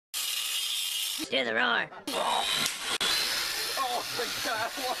Do the roar. Oh my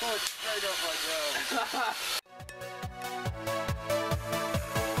god, one went straight up my nose.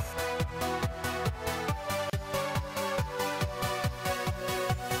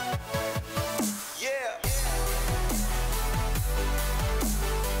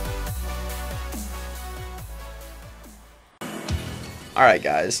 Alright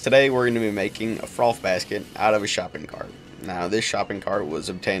guys, today we're going to be making a froth basket out of a shopping cart. Now this shopping cart was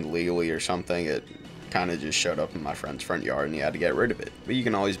obtained legally or something. It kind of just showed up in my friend's front yard and he had to get rid of it. But you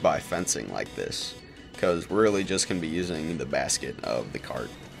can always buy fencing like this, because we're really just going to be using the basket of the cart.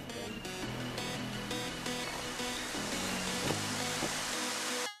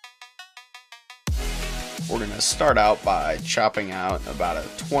 We're going to start out by chopping out about a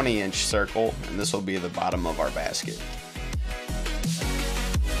 20-inch circle, and this will be the bottom of our basket.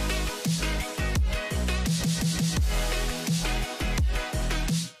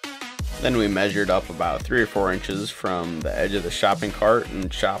 Then we measured up about 3 or 4 inches from the edge of the shopping cart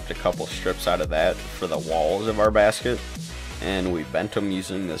and chopped a couple strips out of that for the walls of our basket, and we bent them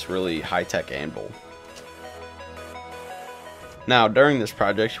using this really high-tech anvil. Now during this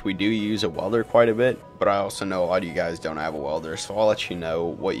project we do use a welder quite a bit, but I also know a lot of you guys don't have a welder, so I'll let you know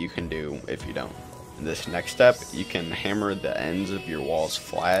what you can do if you don't. In this next step, you can hammer the ends of your walls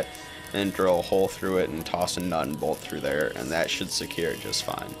flat, then drill a hole through it and toss a nut and bolt through there, and that should secure it just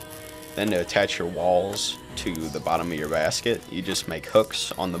fine. Then to attach your walls to the bottom of your basket, you just make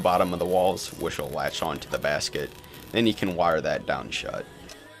hooks on the bottom of the walls which will latch onto the basket. Then you can wire that down shut.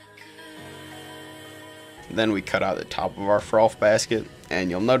 Then we cut out the top of our froth basket, and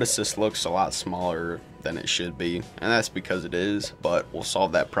you'll notice this looks a lot smaller than it should be, and that's because it is, but we'll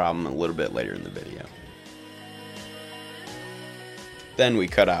solve that problem a little bit later in the video. Then we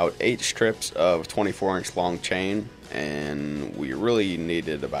cut out 8 strips of 24-inch long chain, and we really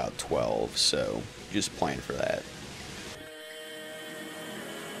needed about 12, so just plan for that.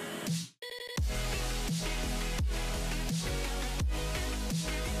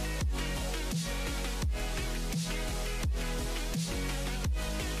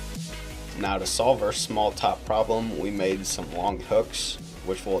 Now to solve our small top problem, we made some long hooks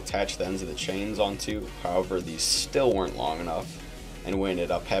which we'll attach the ends of the chains onto. However, these still weren't long enough, and we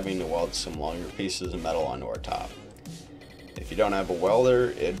ended up having to weld some longer pieces of metal onto our top. If you don't have a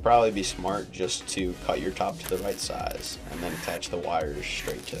welder, it'd probably be smart just to cut your top to the right size and then attach the wires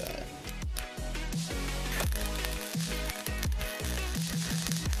straight to that.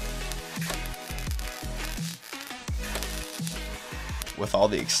 With all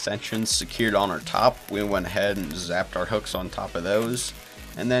the extensions secured on our top, we went ahead and zapped our hooks on top of those,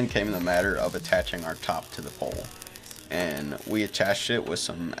 and then came the matter of attaching our top to the pole. And we attached it with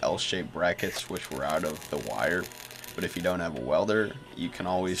some L-shaped brackets which were out of the wire. But if you don't have a welder, you can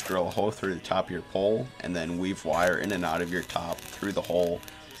always drill a hole through the top of your pole and then weave wire in and out of your top through the hole,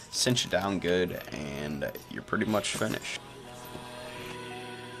 cinch it down good, and you're pretty much finished.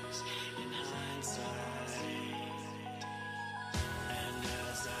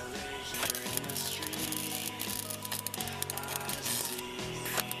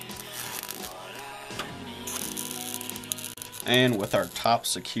 And with our top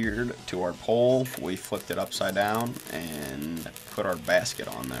secured to our pole, we flipped it upside down and put our basket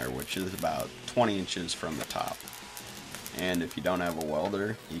on there, which is about 20 inches from the top. And if you don't have a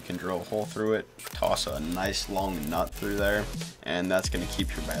welder, you can drill a hole through it, toss a nice long nut through there, and that's going to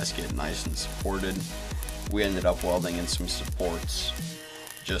keep your basket nice and supported. We ended up welding in some supports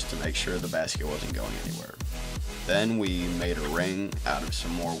just to make sure the basket wasn't going anywhere. Then we made a ring out of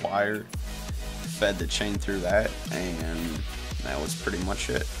some more wire, fed the chain through that, and that was pretty much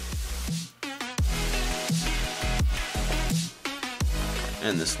it.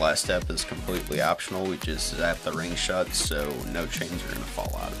 And this last step is completely optional. We just zap the ring shut so no chains are going to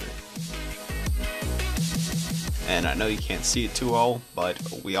fall out of it. And I know you can't see it too well, but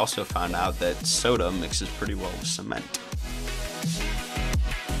we also found out that soda mixes pretty well with cement.